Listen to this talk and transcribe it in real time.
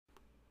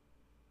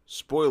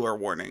Spoiler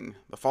warning.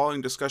 The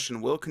following discussion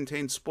will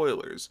contain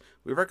spoilers.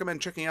 We recommend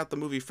checking out the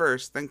movie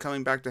first, then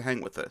coming back to hang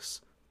with us.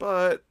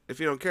 But if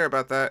you don't care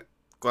about that,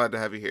 glad to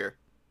have you here.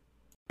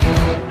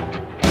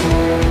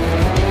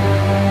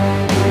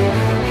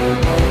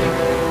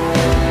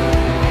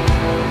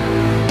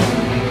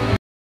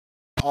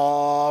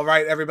 All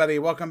right, everybody,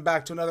 welcome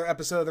back to another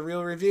episode of The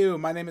Real Review.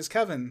 My name is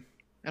Kevin.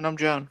 And I'm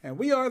John. And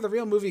we are The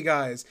Real Movie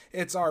Guys.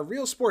 It's our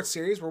real sports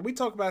series where we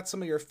talk about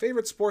some of your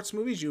favorite sports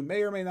movies you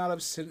may or may not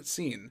have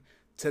seen.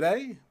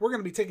 Today, we're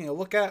going to be taking a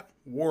look at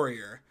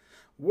Warrior.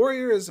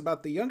 Warrior is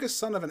about the youngest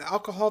son of an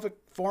alcoholic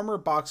former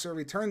boxer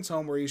returns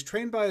home where he's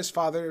trained by his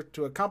father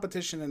to a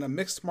competition in a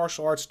mixed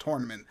martial arts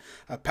tournament,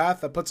 a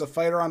path that puts a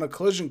fighter on a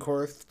collision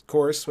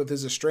course with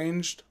his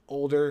estranged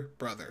older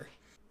brother.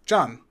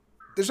 John,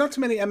 there's not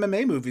too many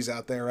MMA movies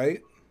out there,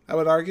 right? I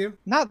would argue.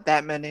 Not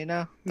that many,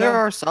 no. There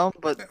are some,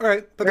 but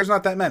right, but there's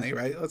not that many,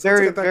 right? Let's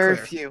very, get that very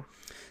clear. few.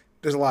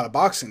 There's a lot of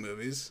boxing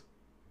movies.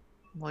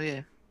 Well,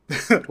 yeah.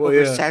 Well,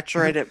 yeah.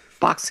 Oversaturated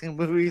boxing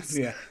movies.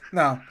 Yeah.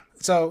 No.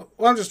 So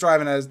what I'm just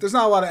driving at is there's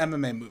not a lot of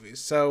MMA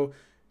movies. So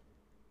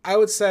I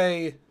would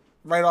say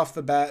right off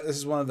the bat, this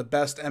is one of the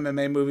best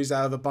MMA movies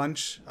out of the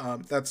bunch.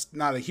 That's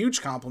not a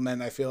huge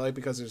compliment, I feel like,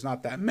 because there's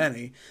not that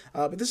many.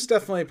 But this is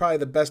definitely probably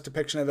the best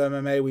depiction of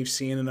MMA we've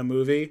seen in a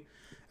movie,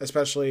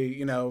 especially,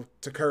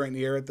 to current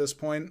year at this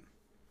point.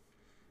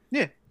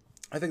 Yeah.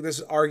 I think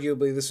this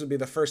would be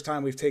the first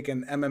time we've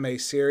taken MMA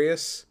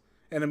serious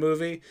in a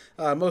movie.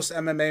 Most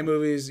MMA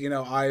movies,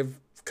 I've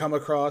come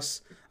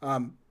across,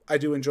 I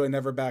do enjoy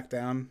Never Back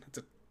Down. It's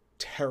a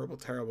terrible,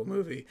 terrible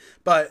movie,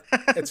 but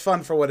it's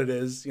fun for what it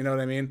is. You know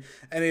what I mean?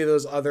 Any of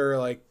those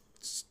other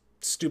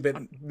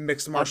stupid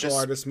mixed martial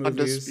artist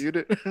movies,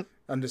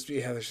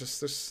 Undisputed. Yeah,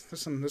 there's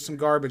some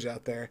garbage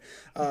out there.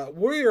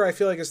 Warrior, I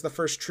feel like is the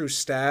first true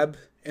stab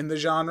in the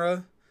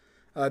genre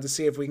to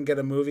see if we can get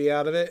a movie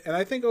out of it, and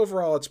I think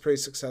overall it's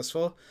pretty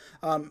successful.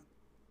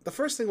 The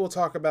first thing we'll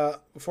talk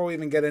about before we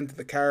even get into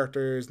the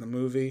characters and the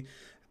movie.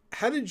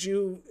 How did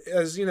you,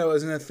 as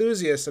an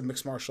enthusiast of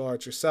mixed martial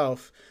arts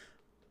yourself,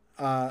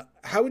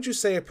 how would you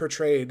say it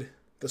portrayed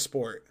the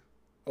sport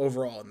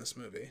overall in this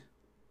movie?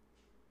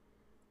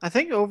 I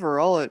think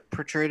overall it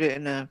portrayed it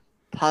in a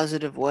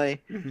positive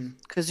way.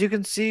 Because you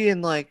can see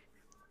in,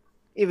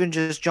 even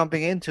just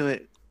jumping into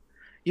it,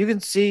 you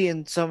can see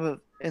in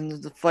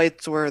in the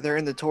fights where they're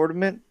in the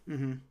tournament,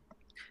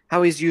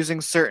 how he's using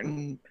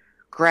certain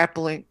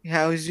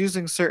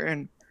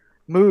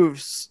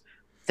moves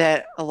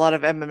that a lot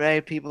of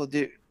MMA people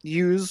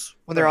use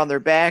when they're on their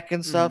back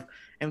and stuff,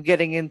 and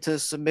getting into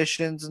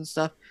submissions and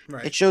stuff.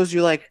 Right. It shows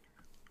you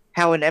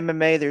how in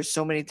MMA there's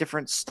so many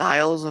different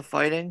styles of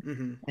fighting,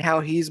 and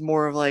how he's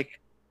more of a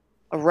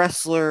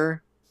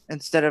wrestler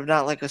instead of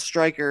not a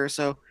striker.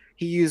 So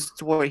he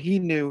used what he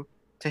knew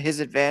to his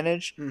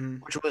advantage,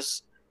 which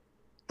was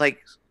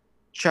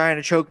trying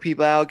to choke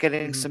people out,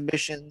 getting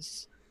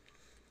submissions.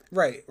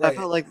 Right. I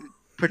felt like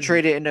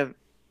portrayed it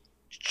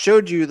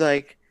showed you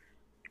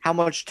how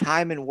much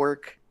time and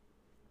work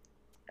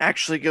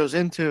actually goes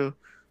into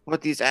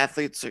what these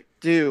athletes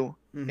do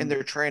in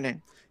their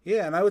training.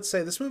 Yeah, and I would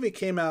say this movie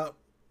came out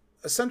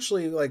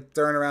essentially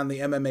during around the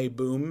MMA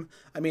boom.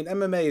 I mean,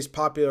 MMA is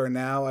popular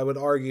now. I would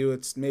argue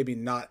it's maybe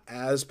not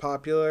as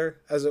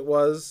popular as it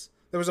was.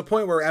 There was a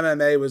point where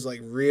MMA was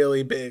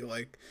really big.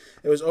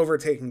 It was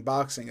overtaking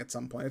boxing at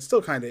some point. It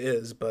still kind of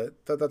is, but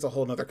that's a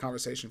whole nother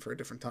conversation for a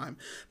different time.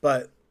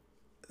 But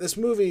this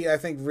movie, I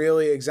think,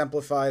 really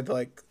exemplified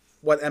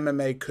what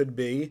MMA could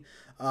be.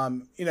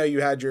 You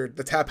had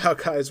the tap out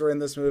guys were in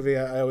this movie.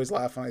 I always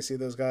laugh when I see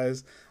those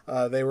guys.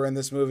 They were in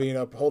this movie,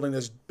 holding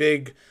this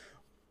big,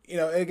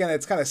 again,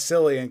 it's kind of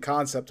silly in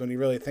concept when you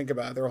really think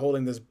about it. They're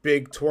holding this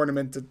big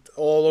tournament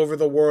all over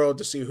the world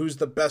to see who's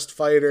the best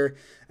fighter.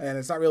 And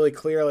it's not really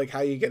clear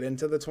how you get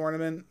into the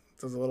tournament.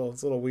 It's a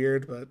little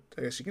weird, but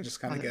I guess you can just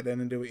kind of get in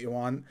and do what you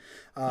want.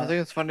 I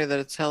think it's funny that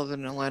it's held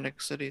in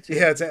Atlantic City too.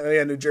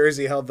 Yeah, New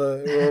Jersey held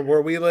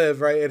where we live,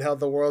 right? It held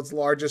the world's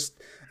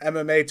largest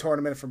MMA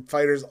tournament from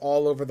fighters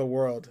all over the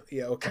world.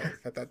 Yeah, okay,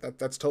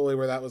 that's totally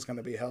where that was going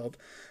to be held.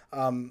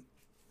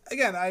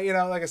 Again,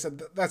 like I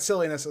said, that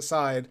silliness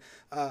aside,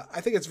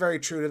 I think it's very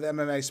true to the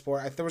MMA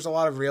sport. There was a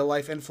lot of real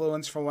life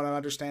influence from what I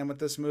understand with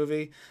this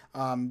movie.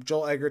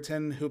 Joel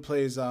Egerton, who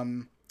plays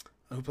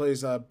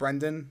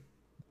Brendan.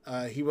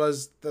 He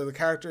was the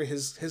character.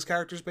 His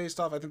character's based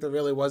off. I think there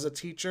really was a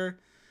teacher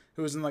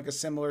who was in a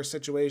similar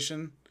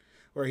situation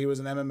where he was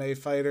an MMA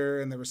fighter,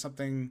 and there was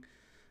something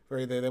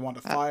where they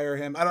wanted to fire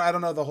him. I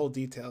don't know the whole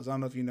details. I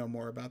don't know if you know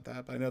more about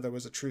that, but I know there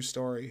was a true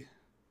story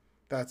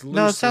that's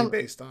loosely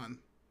based on.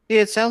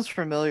 Yeah, it sounds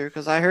familiar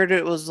because I heard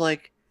it was I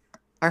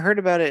heard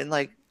about it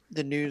in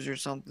the news or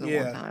something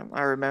one time.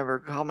 I remember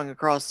coming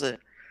across it.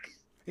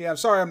 Yeah, I'm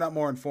sorry I'm not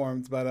more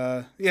informed,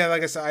 but yeah,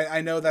 like I said,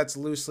 I know that's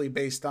loosely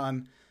based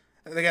on.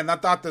 And again,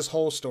 not this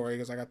whole story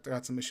because I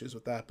got some issues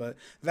with that, but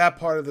that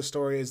part of the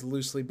story is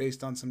loosely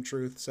based on some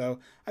truth. So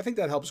I think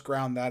that helps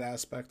ground that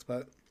aspect.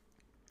 But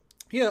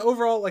yeah,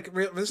 overall,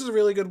 this is a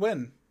really good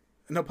win.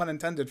 No pun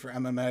intended for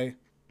MMA.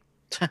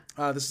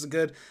 This is a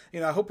good,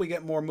 I hope we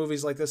get more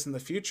movies like this in the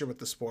future with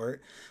the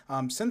sport.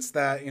 Since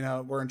that,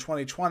 we're in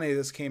 2020,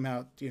 this came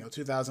out,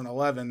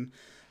 2011.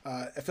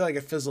 I feel like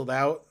it fizzled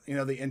out,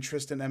 the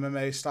interest in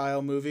MMA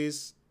style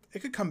movies. It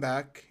could come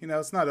back,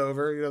 it's not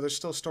over. There's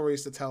still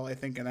stories to tell, I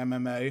think, in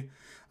MMA.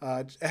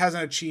 It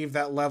hasn't achieved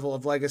that level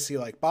of legacy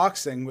like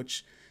boxing,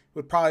 which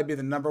would probably be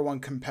the number one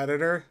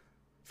competitor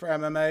for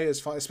MMA,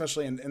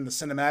 especially in the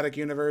cinematic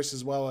universe,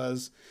 as well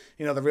as,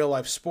 the real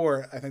life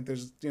sport. I think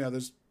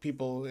there's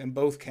people in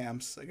both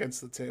camps against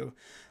the two.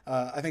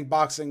 I think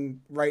boxing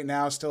right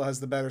now still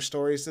has the better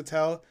stories to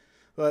tell,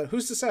 but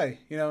who's to say,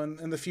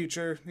 in the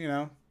future,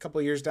 a couple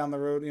of years down the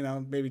road,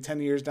 maybe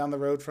 10 years down the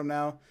road from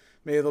now,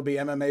 maybe there'll be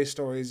MMA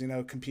stories,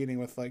 competing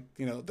with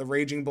the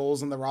Raging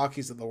Bulls and the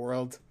Rockies of the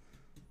world.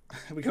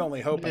 We can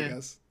only hope, I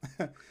guess.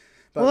 But,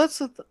 well,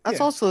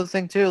 that's also the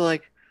thing too.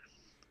 Like,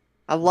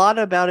 a lot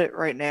about it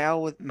right now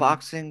with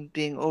boxing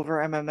being over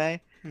MMA.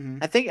 Mm-hmm.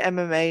 I think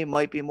MMA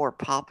might be more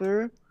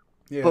popular,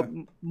 yeah. but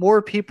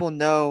more people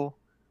know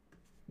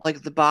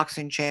like the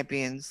boxing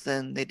champions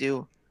than they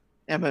do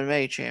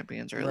MMA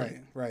champions.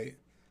 Really, right.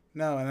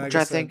 No, and which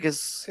I think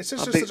is it's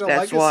just such a that's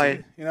legacy.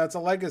 why It's a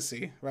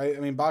legacy, right? I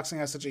mean, boxing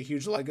has such a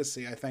huge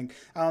legacy. I think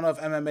I don't know if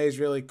MMA's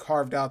really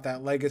carved out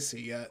that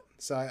legacy yet.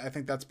 So I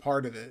think that's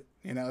part of it.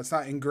 It's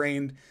not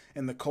ingrained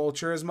in the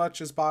culture as much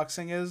as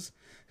boxing is.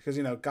 Because,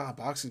 God,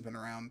 boxing's been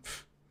around.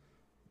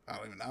 I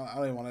don't even know. I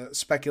don't even want to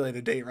speculate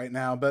a date right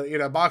now. But,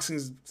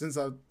 boxing's since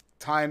a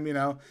time,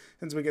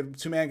 since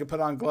two men could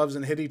put on gloves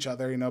and hit each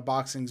other,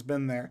 boxing's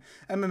been there.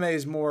 MMA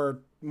is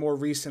more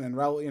recent and,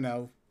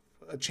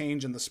 a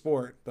change in the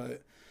sport.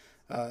 But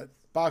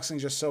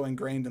boxing's just so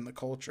ingrained in the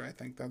culture, I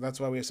think. That's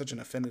why we have such an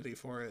affinity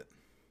for it.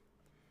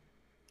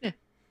 Yeah.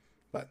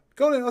 But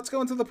let's go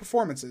into the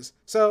performances.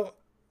 So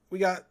we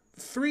got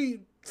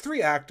three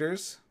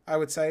actors. I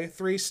would say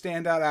 3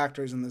 standout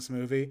actors in this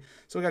movie.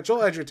 So we got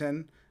Joel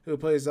Edgerton, who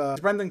plays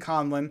Brendan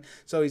Conlon.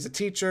 So he's a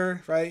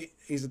teacher, right?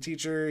 He's a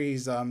teacher.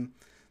 He's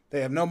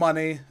they have no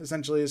money.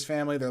 Essentially, his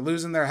family, they're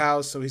losing their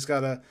house, so he's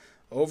got to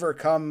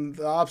overcome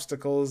the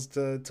obstacles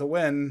to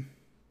win.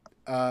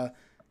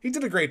 He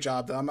did a great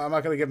job, though. I'm not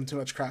going to give him too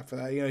much crap for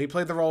that. He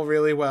played the role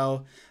really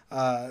well.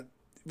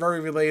 Very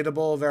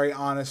relatable, very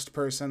honest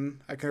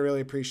person. I can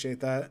really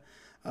appreciate that.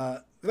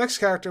 The next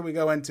character we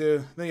go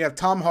into, then you have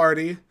Tom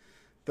Hardy.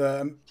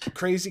 The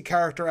crazy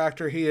character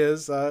actor he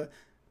is,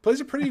 plays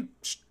it pretty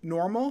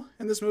normal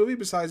in this movie,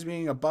 besides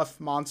being a buff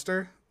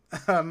monster.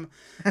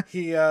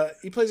 He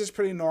plays this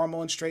pretty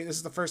normal and straight. This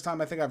is the first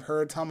time I think I've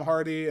heard Tom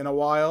Hardy in a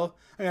while.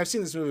 I mean, I've seen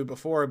this movie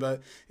before,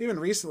 but even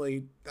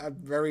recently, I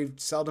very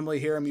seldomly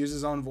hear him use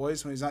his own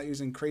voice when he's not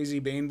using crazy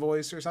Bane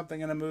voice or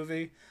something in a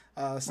movie.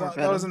 So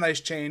that was a nice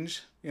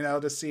change,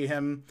 to see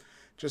him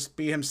just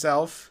be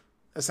himself,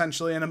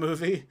 essentially, in a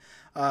movie.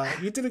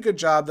 He did a good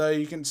job, though.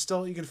 You can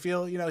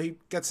feel, he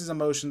gets his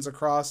emotions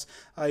across.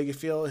 You can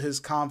feel his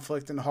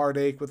conflict and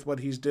heartache with what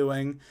he's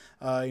doing.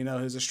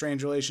 His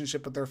estranged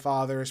relationship with their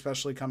father,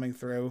 especially coming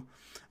through.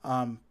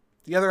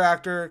 The other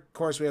actor, of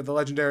course, we have the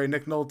legendary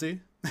Nick Nolte,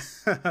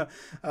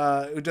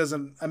 who does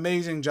an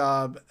amazing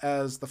job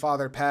as the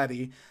father,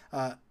 Paddy.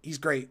 He's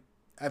great.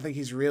 I think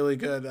he's really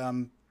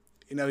good.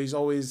 He's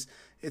always...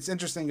 It's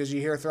interesting because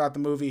you hear throughout the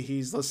movie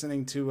he's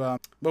listening to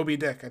Moby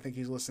Dick. I think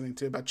he's listening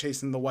to about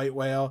chasing the white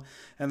whale,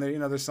 and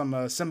there's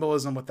some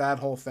symbolism with that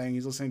whole thing.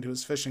 He's listening to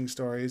his fishing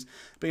stories,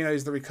 but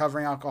he's the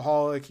recovering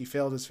alcoholic. He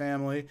failed his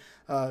family.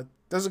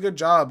 Does a good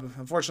job.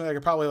 Unfortunately, I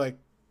could probably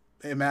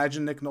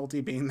imagine Nick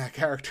Nolte being that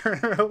character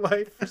in real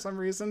life for some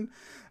reason.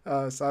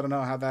 So I don't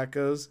know how that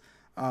goes.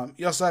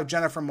 You also have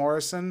Jennifer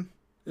Morrison,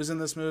 who's in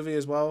this movie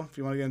as well. If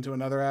you want to get into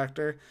another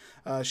actor,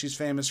 she's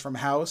famous from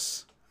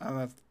House.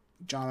 I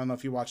don't know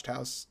if you watched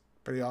House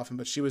pretty often,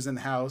 but she was in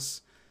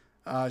House.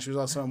 She was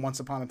also in Once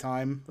Upon a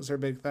Time, was her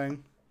big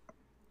thing.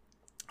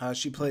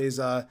 She plays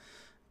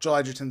Joel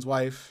Edgerton's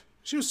wife.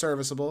 She was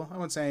serviceable. I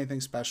wouldn't say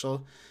anything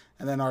special.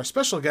 And then our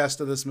special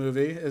guest of this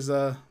movie is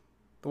the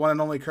one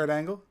and only Kurt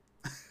Angle.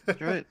 That's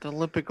right, the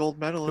Olympic gold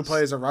medalist. Who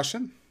plays a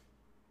Russian?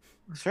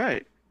 That's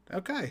right.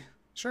 Okay,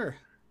 sure.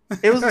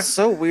 It was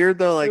so weird,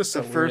 though. Like,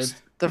 weird.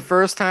 The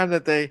first time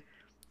that they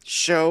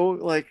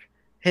show,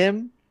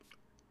 him,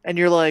 and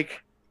you're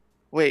like,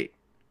 wait,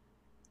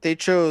 they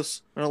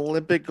chose an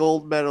Olympic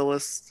gold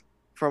medalist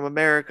from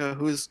America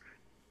who's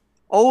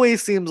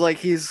always seems like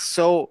he's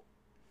so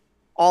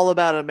all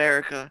about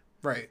America.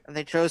 Right. And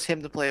they chose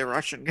him to play a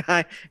Russian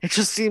guy. It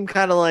just seemed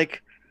kind of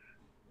like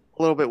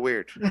a little bit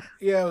weird.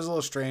 Yeah, it was a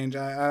little strange.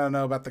 I don't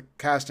know about the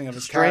casting of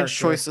his Strange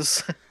character.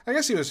 choices. I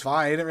guess he was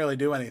fine. He didn't really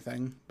do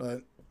anything,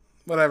 but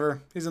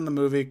whatever. He's in the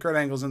movie. Kurt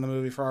Angle's in the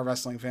movie for our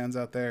wrestling fans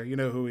out there. You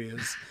know who he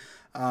is.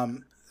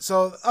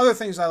 So other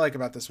things I like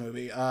about this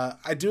movie,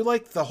 I do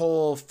like the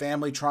whole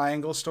family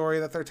triangle story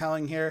that they're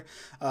telling here.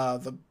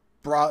 The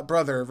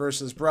brother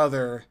versus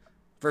father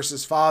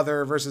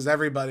versus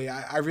everybody.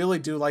 I really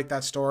do like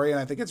that story, and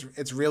I think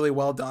it's really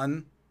well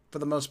done for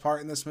the most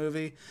part in this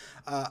movie.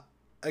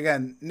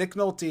 Again, Nick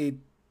Nolte,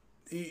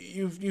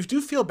 you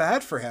do feel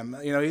bad for him.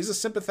 He's a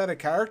sympathetic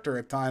character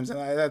at times, and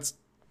that's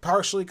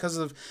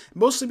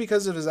mostly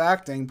because of his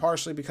acting,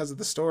 partially because of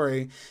the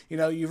story. You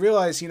know, you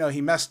realize, you know,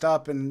 he messed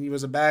up and he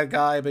was a bad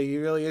guy, but he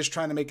really is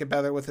trying to make it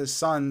better with his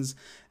sons,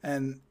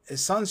 and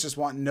his sons just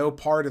want no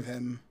part of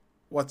him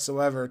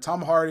whatsoever.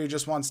 Tom Hardy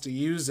just wants to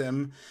use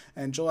him,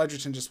 and Joel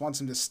Edgerton just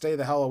wants him to stay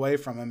the hell away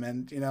from him.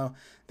 And, you know,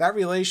 that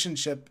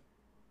relationship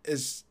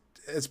is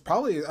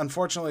probably,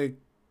 unfortunately,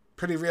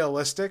 pretty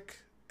realistic,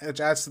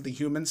 which adds to the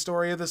human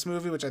story of this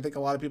movie, which I think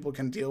a lot of people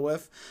can deal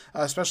with,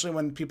 especially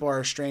when people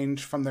are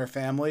estranged from their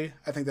family.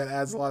 I think that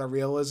adds a lot of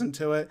realism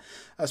to it,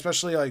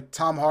 especially like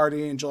Tom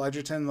Hardy and Joel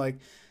Edgerton. Like,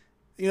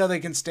 you know, they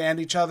can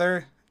stand each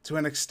other to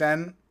an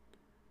extent,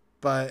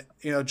 but,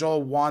 you know,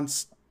 Joel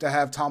wants to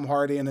have Tom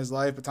Hardy in his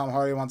life, but Tom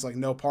Hardy wants like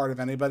no part of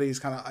anybody. He's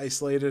kind of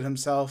isolated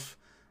himself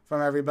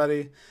from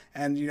everybody.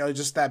 And, you know,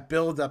 just that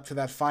build up to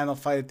that final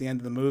fight at the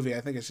end of the movie,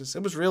 I think it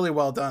was really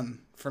well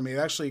done for me. It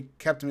actually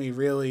kept me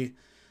really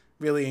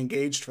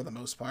engaged for the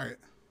most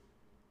part.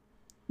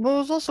 Well, it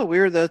was also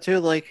weird though too.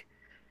 Like,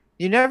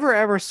 you never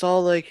ever saw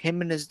like him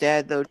and his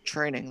dad though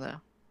training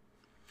though.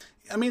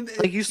 I mean,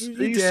 like you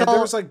did. There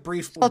was like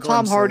brief saw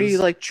Tom Hardy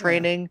like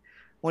training yeah.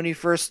 when he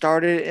first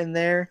started in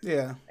there.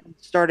 Yeah.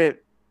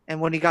 And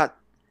when he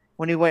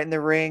went in the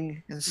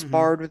ring and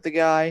sparred with the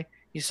guy,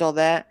 you saw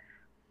that.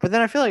 But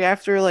then I feel like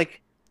after like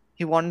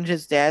he wanted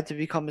his dad to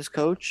become his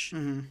coach,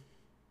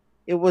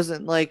 it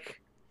wasn't like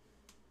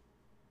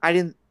I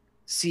didn't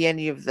see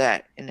any of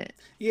that in it.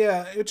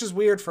 Yeah, which is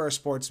weird for a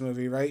sports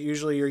movie, right?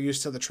 Usually you're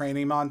used to the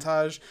training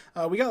montage.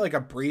 We got like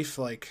a brief,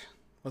 like,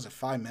 was it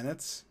 5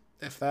 minutes,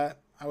 if that?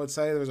 I would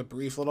say there was a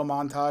brief little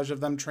montage of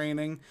them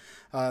training.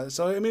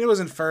 So I mean, it was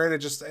inferred.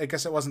 I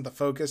guess it wasn't the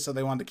focus, so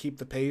they wanted to keep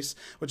the pace,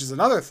 which is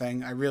another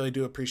thing I really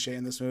do appreciate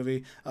in this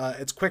movie.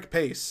 It's quick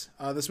pace.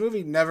 This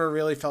movie never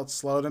really felt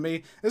slow to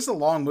me. This is a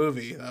long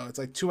movie though. It's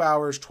like 2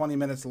 hours 20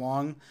 minutes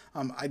long.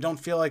 I don't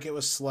feel like it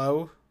was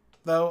slow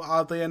though,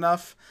 oddly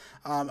enough.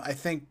 I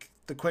think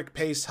the quick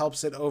pace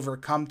helps it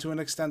overcome to an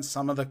extent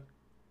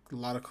a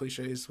lot of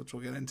cliches, which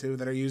we'll get into,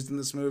 that are used in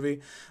this movie.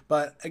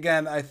 But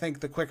again, I think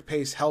the quick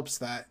pace helps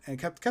that and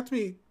kept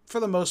me, for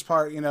the most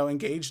part, you know,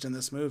 engaged in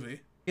this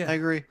movie. Yeah, I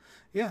agree.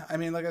 Yeah, I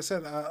mean, like I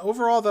said,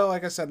 overall though,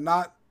 like I said,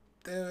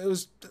 it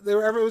was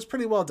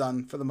pretty well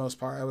done for the most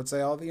part. I would say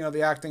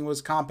the acting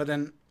was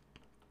competent.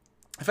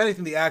 If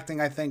anything, the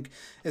acting, I think,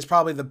 is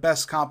probably the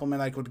best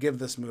compliment I could give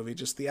this movie.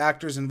 Just the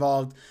actors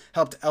involved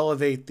helped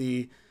elevate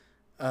the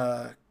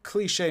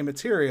cliche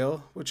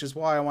material, which is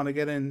why I want to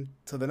get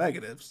into the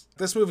negatives.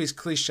 This movie's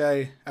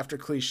cliche after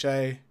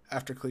cliche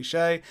after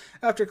cliche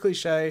after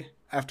cliche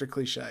after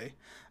cliche.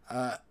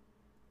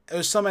 It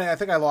was so many, I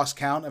think I lost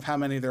count of how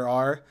many there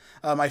are.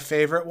 My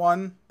favorite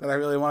one that I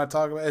really want to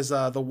talk about is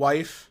the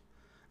wife,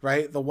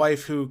 right? The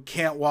wife who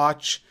can't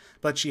watch,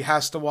 but she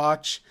has to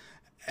watch.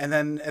 And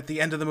then at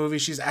the end of the movie,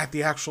 she's at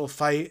the actual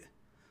fight.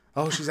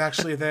 Oh, she's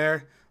actually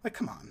there. Like,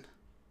 come on,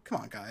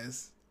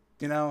 guys.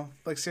 You know,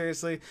 like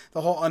seriously,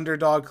 the whole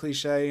underdog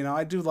cliche. You know,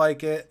 I do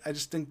like it. I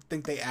just didn't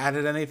think they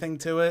added anything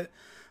to it.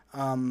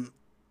 I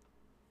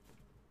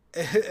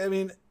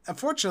mean,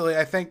 unfortunately,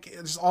 I think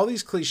just all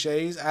these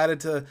cliches added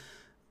to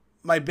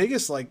one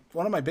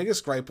of my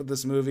biggest gripe with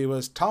this movie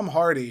was Tom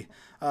Hardy.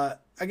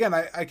 Again,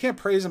 I can't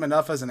praise him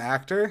enough as an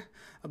actor,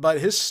 but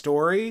his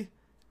story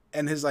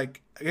and his,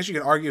 like, I guess you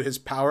could argue his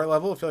power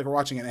level. I feel like we're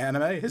watching an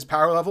anime. His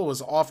power level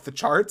was off the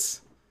charts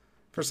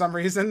for some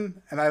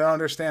reason, and I don't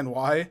understand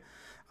why.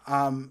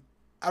 I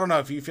don't know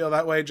if you feel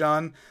that way,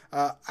 John.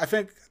 I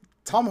think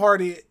Tom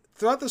Hardy,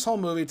 throughout this whole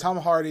movie, Tom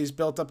Hardy's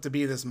built up to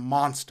be this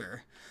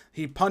monster.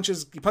 He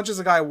punches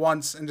a guy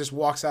once and just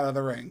walks out of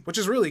the ring, which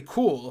is really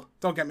cool.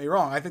 Don't get me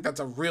wrong. I think that's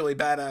a really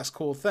badass,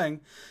 cool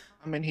thing.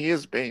 I mean, he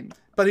is Bane.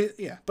 But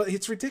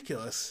it's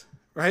ridiculous,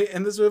 right?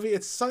 In this movie,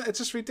 it's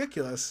just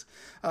ridiculous.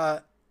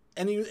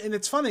 And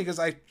it's funny because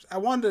I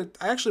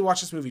actually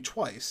watched this movie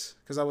twice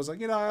because I was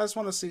like, I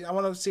want to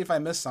see if I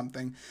missed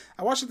something.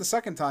 I watched it the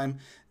second time.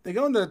 They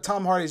go into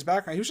Tom Hardy's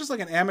background. He was just like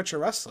an amateur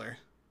wrestler.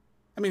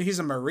 I mean, he's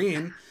a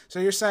Marine,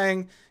 so you're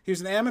saying he was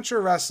an amateur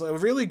wrestler, a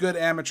really good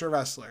amateur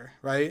wrestler,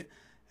 right?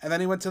 And then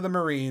he went to the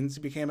Marines,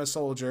 he became a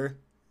soldier,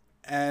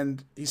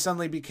 and he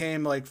suddenly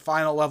became like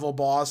final level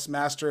boss,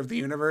 master of the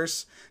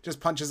universe. Just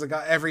punches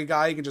every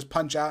guy he can just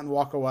punch out and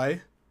walk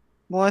away.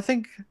 Well, I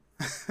think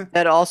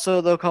that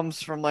also though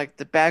comes from like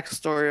the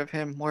backstory of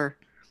him where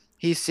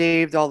he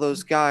saved all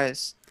those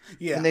guys.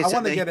 Yeah, I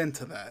want to get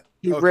into that.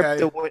 He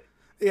ripped away.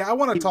 Yeah, I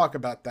want to talk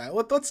about that.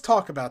 Let's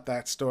talk about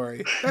that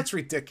story. That's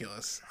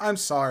ridiculous. I'm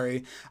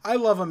sorry. I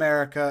love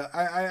America.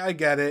 I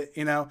get it.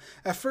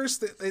 At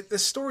first, the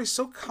story's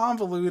so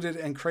convoluted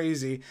and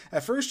crazy.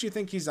 At first, you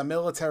think he's a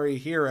military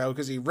hero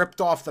because he ripped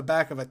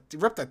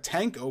a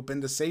tank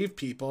open to save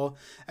people.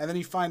 And then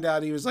you find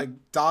out he was like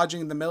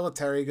dodging the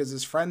military because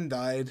his friend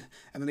died.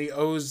 And then he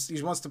wants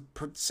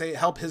to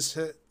help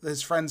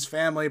his friend's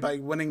family by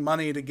winning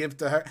money to give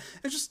to her.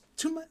 It's just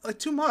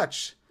too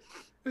much.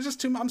 It's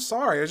just I'm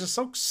sorry. It was just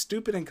so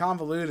stupid and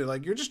convoluted.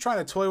 Like, you're just trying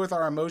to toy with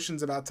our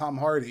emotions about Tom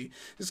Hardy.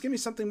 Just give me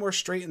something more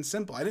straight and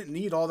simple. I didn't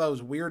need all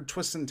those weird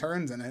twists and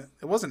turns in it.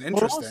 It wasn't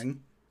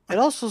interesting. It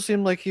also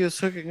seemed like he was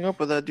hooking up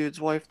with that dude's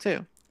wife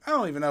too. I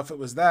don't even know if it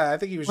was that. I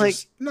think he was Like,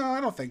 just no.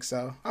 I don't think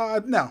so.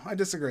 No, I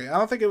disagree. I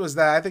don't think it was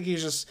that. I think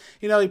he's just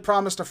he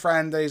promised a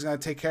friend that he's going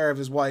to take care of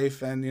his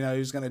wife, and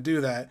he's going to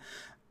do that.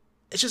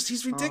 It's just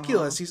he's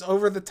ridiculous. He's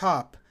over the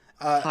top.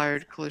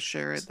 tired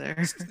cliche right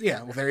there.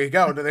 Yeah, well, there you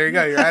go. There you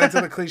go. You're adding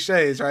to the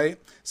cliches, right?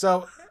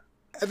 So,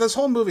 this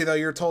whole movie, though,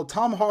 you're told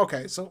Tom Hardy.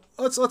 Okay, so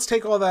let's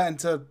take all that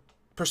into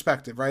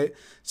perspective, right?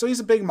 So he's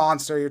a big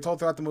monster. You're told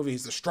throughout the movie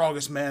he's the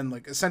strongest man,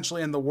 like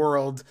essentially in the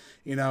world.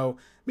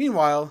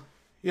 Meanwhile,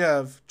 you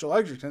have Joel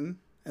Edgerton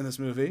in this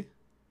movie,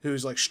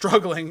 who's like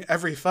struggling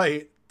every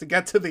fight to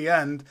get to the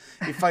end.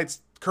 He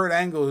fights Kurt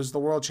Angle, who's the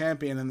world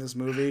champion in this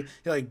movie.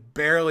 He like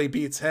barely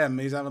beats him.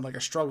 He's having like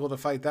a struggle to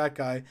fight that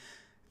guy.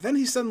 Then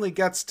he suddenly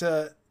gets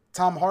to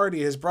Tom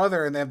Hardy, his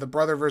brother, and they have the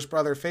brother versus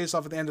brother face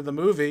off at the end of the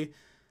movie.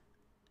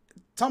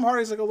 Tom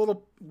Hardy's like a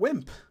little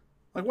wimp.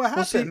 Like, what happened?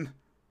 Well, see,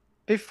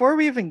 before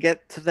we even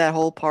get to that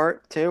whole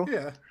part, too,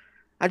 Yeah.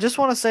 I just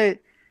want to say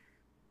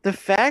the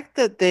fact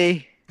that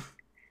they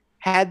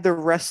had the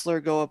wrestler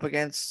go up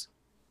against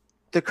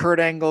the Kurt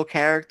Angle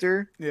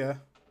character, Yeah.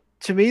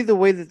 to me, the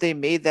way that they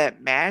made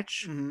that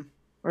match Mm-hmm.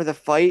 or the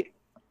fight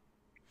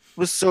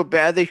was so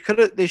bad.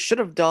 They should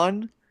have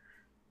done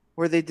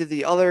where they did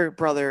the other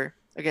brother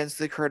against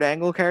the Kurt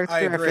Angle character.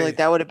 I agree. feel like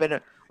that would have been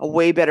a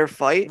way better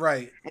fight.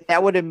 Right. And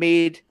that would have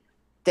made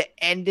the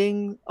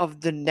ending of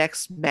the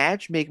next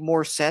match make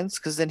more sense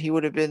because then he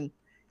would have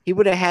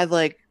had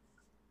like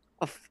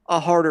a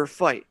harder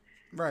fight.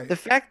 Right. The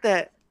fact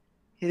that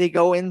they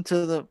go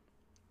into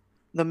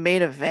the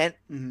main event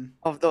Mm-hmm.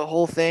 of the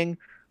whole thing,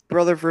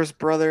 brother versus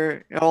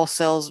brother, it all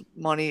sells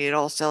money, it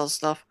all sells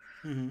stuff.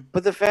 Mm-hmm.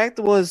 But the fact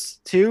was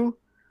too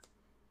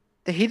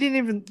that he didn't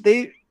even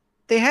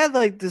they had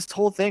like this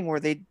whole thing where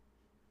they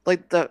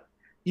like the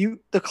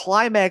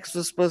climax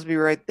was supposed to be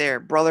right there,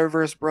 brother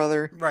versus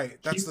brother. Right.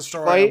 That's Huge the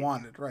story fight. I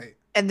wanted. Right.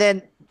 And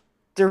then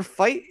their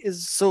fight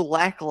is so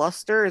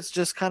lackluster. It's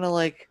just kind of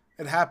like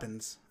It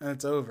happens and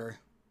it's over.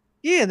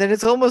 yeah. And then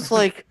it's almost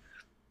like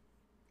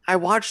I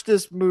watched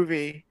this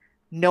movie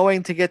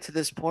knowing to get to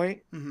this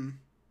point. Mm-hmm.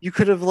 You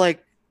could have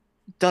like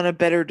done a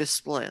better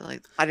display.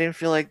 Like I didn't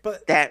feel like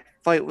that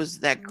fight was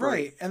that great.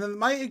 Right. And then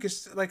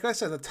like I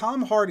said, the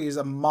Tom Hardy is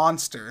a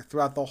monster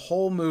throughout the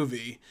whole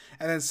movie,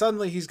 and then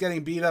suddenly he's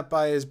getting beat up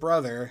by his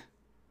brother,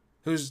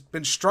 who's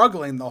been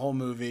struggling the whole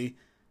movie.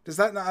 Does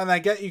that? And I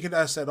get you could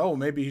have said, oh,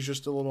 maybe he's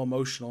just a little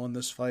emotional in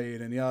this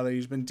fight, and yada.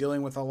 He's been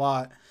dealing with a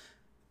lot.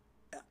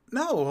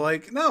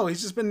 No,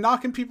 he's just been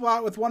knocking people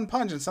out with one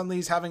punch, and suddenly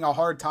he's having a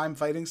hard time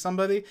fighting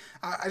somebody.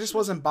 I just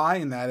wasn't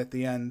buying that at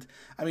the end.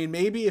 I mean,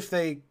 maybe if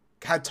they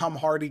had Tom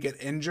Hardy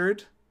get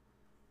injured,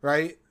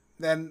 right?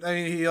 Then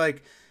he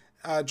like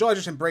Joel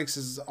Edgerton breaks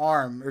his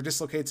arm or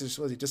dislocates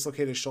he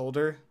dislocate his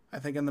shoulder, I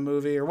think, in the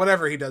movie, or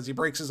whatever he does. He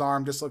breaks his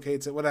arm,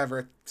 dislocates it,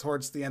 whatever,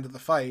 towards the end of the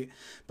fight.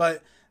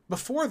 But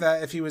before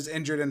that, if he was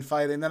injured in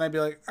fighting, then I'd be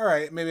like, all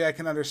right, maybe I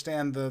can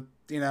understand the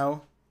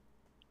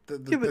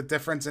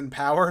difference in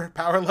power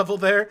level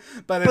there.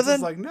 But it's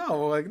just like,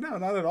 no,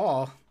 not at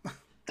all.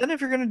 Then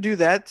if you're gonna do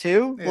that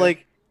too, Yeah.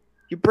 like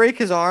you break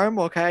his arm,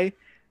 okay,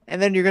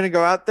 and then you're gonna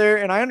go out there,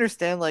 and I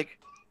understand like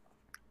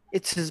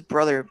it's his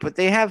brother, but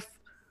they have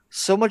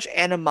so much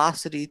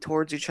animosity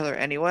towards each other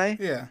anyway.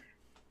 Yeah.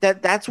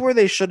 That's where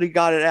they should have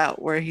got it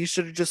out, where he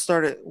should have just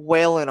started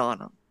wailing on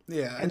him.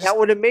 Yeah. And that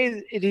would have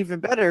made it even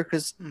better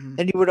because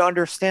then you would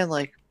understand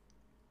like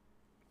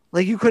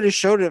you could have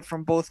showed it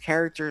from both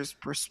characters'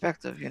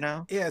 perspective, you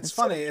know? Yeah, it's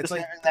funny. It's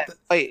like that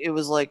fight, it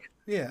was like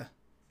yeah,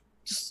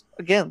 just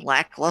again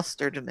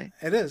lackluster to me.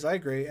 it is. I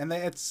agree, and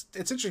it's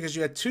interesting because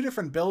you had two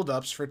different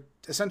build-ups for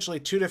essentially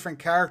two different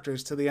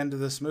characters to the end of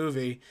this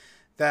movie.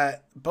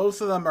 That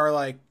both of them are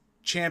like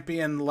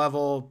champion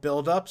level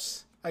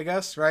build-ups, I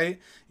guess, right?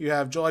 You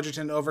have Joel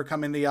Edgerton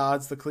overcoming the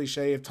odds, the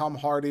cliche of Tom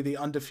Hardy, the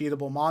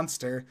undefeatable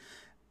monster.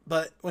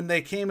 But when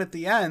they came at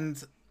the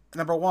end,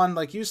 number one,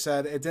 like you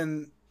said, it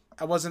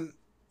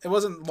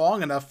wasn't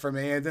long enough for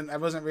me. I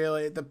wasn't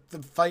really, the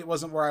fight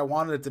wasn't where I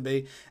wanted it to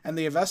be. And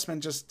the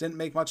investment just didn't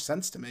make much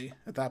sense to me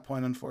at that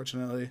point,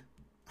 unfortunately.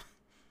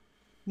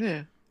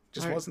 Yeah.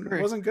 Just wasn't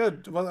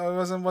good. It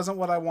wasn't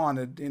what I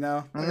wanted, you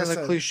know? And then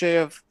the cliche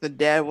of the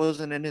dad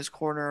wasn't in his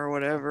corner or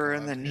whatever,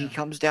 and then he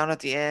comes down at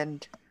the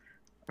end,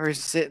 or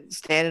he's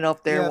standing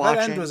up there watching.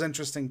 That end was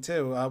interesting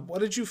too. What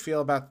did you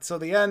feel about? So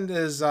the end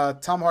is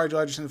Tom Hardy,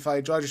 Joel Edgerton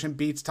fight. Joel Edgerton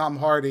beats Tom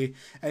Hardy,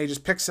 and he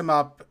just picks him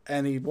up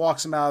and he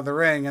walks him out of the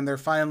ring, and they're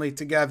finally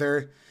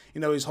together.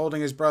 He's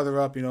holding his brother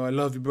up. I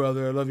love you,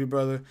 brother. I love you,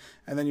 brother.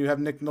 And then you have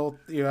Nick Nolte.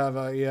 You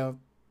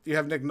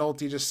have Nick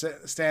Nolte just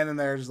standing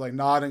there, just like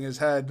nodding his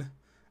head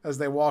as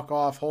they walk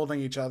off, holding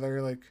each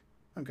other. Like,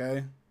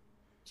 okay.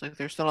 It's like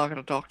they're still not going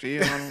to talk to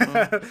you. I don't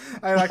know.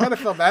 I kind of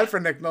felt bad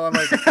for Nick Nolte. I'm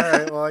like, all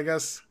right, well, I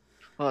guess.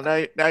 Well,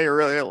 now you're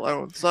really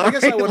alone. Sorry. I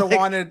guess I would have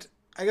wanted.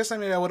 I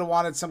would have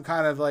wanted some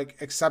kind of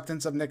like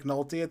acceptance of Nick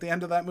Nolte at the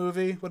end of that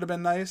movie. Would have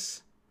been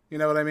nice. You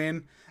know what I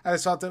mean? I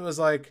just thought that was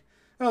like,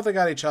 oh, they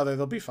got each other.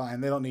 They'll be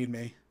fine. They don't need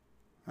me.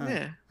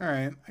 Yeah. All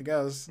right, I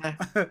guess.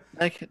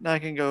 I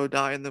can go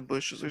die in the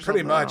bushes or Pretty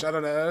something. much. I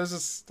don't know.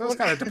 That was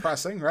kind of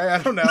depressing, right?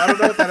 I don't know. I don't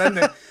know if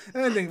that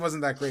ending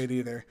wasn't that great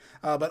either.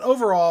 But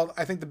overall,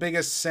 I think the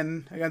biggest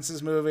sin against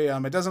this movie,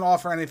 it doesn't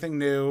offer anything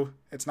new.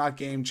 It's not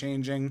game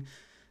changing.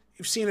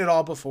 You've seen it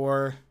all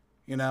before,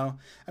 you know.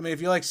 I mean,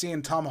 if you like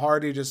seeing Tom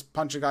Hardy just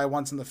punch a guy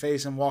once in the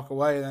face and walk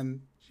away,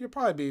 then you'll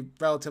probably be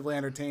relatively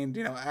entertained,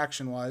 you know,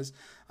 action wise.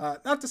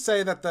 Not to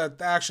say that the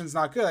action's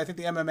not good. I think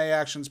the MMA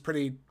action's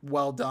pretty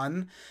well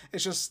done.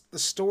 It's just the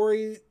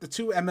story, the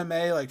two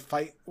MMA like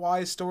fight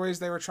wise stories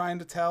they were trying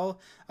to tell,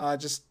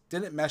 just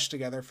didn't mesh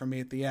together for me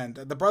at the end.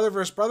 The brother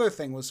versus brother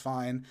thing was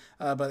fine,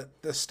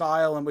 but the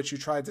style in which you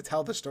tried to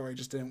tell the story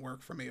just didn't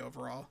work for me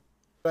overall.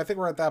 But I think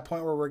we're at that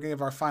point where we're going to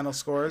give our final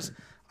scores.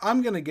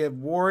 I'm going to give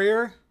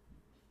Warrior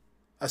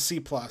a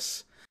C+.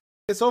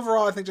 It's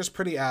overall, I think, just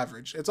pretty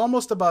average. It's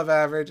almost above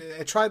average.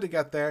 It tried to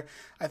get there.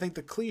 I think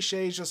the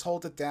cliches just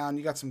hold it down.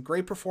 You got some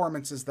great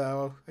performances,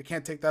 though. I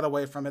can't take that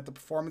away from it. The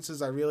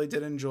performances I really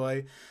did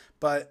enjoy.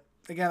 But,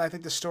 again, I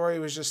think the story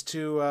was just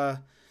too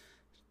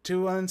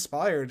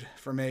uninspired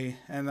for me.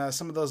 And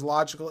some of those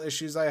logical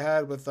issues I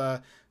had with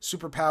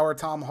superpower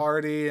Tom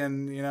Hardy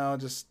and, you know,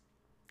 just,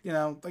 you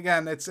know,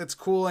 again, it's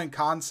cool in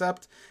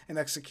concept and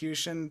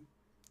execution.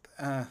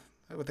 I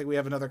would think we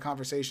have another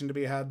conversation to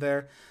be had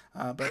there.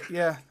 But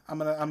yeah,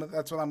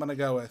 that's what I'm gonna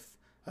go with.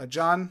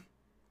 John,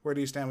 where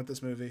do you stand with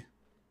this movie?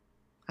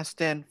 I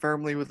stand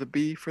firmly with a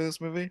B for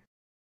this movie.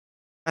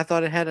 I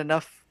thought it had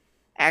enough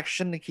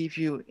action to keep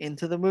you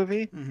into the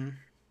movie and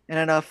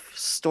enough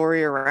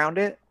story around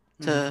it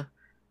to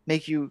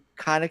make you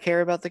kind of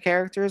care about the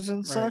characters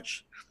and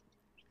such.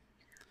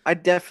 I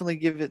definitely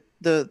give it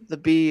the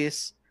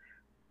B's.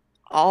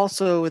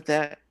 Also, with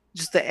that,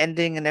 just the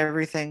ending and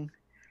everything,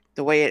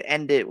 the way it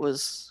ended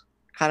was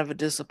kind of a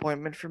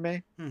disappointment for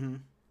me.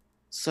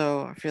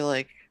 So I feel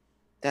like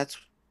that's.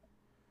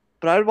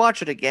 But I'd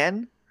watch it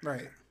again.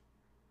 Right.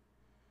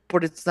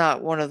 But it's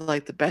not one of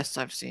like the best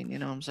I've seen. You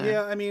know what I'm saying?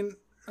 Yeah, I mean,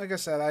 like I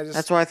said,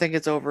 that's why I think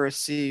it's over a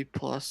C+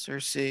 or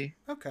C.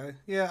 Okay.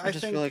 Yeah, I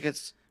just feel like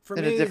it's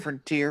in a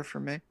different tier for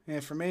me. Yeah,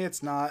 for me,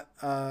 it's not.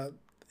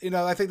 You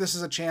know, I think this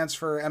is a chance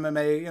for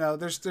MMA. You know,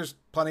 there's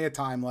plenty of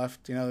time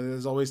left. You know,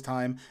 there's always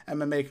time.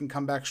 MMA can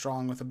come back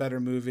strong with a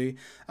better movie.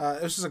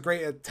 This was a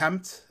great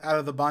attempt out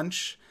of the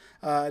bunch.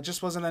 It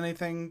just wasn't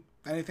anything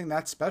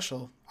that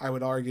special, I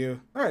would argue.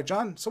 All right,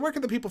 John. So where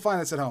can the people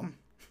find us at home?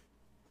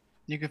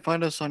 You can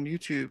find us on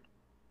YouTube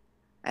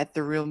at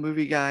The Real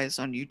Movie Guys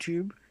on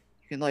YouTube.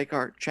 You can like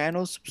our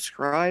channel,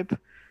 subscribe,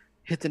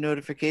 hit the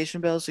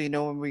notification bell so you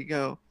know when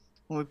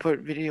we put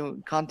video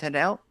content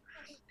out.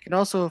 You can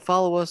also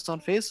follow us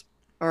on Facebook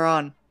or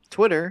on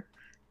Twitter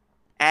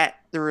at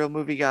The Real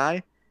Movie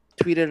Guy.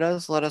 Tweet at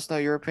us, let us know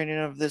your opinion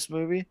of this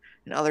movie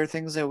and other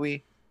things that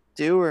we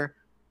do or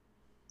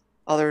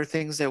other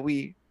things that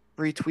we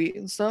retweet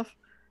and stuff.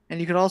 And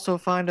you can also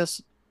find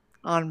us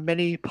on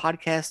many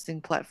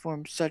podcasting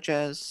platforms such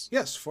as...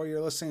 Yes, for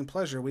your listening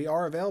pleasure, we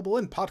are available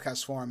in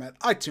podcast form at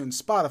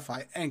iTunes,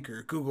 Spotify,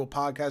 Anchor, Google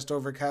Podcast,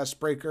 Overcast,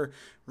 Breaker,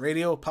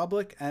 Radio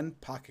Public, and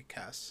Pocket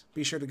Casts.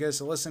 Be sure to give us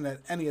a listen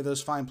at any of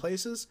those fine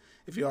places.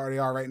 If you already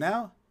are right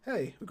now,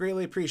 hey, we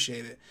greatly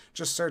appreciate it.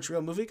 Just search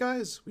Real Movie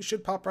Guys. We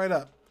should pop right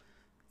up.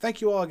 Thank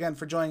you all again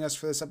for joining us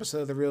for this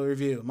episode of The Real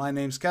Review. My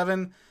name's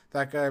Kevin.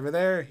 That guy over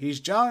there, he's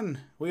John.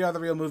 We are The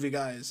Real Movie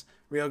Guys.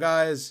 Real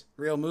guys,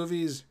 real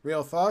movies,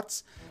 real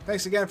thoughts.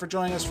 Thanks again for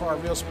joining us for our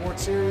Real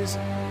Sports series.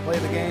 Play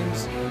the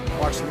games,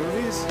 watch the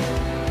movies.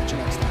 Catch you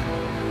next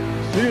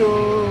time. See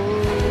ya!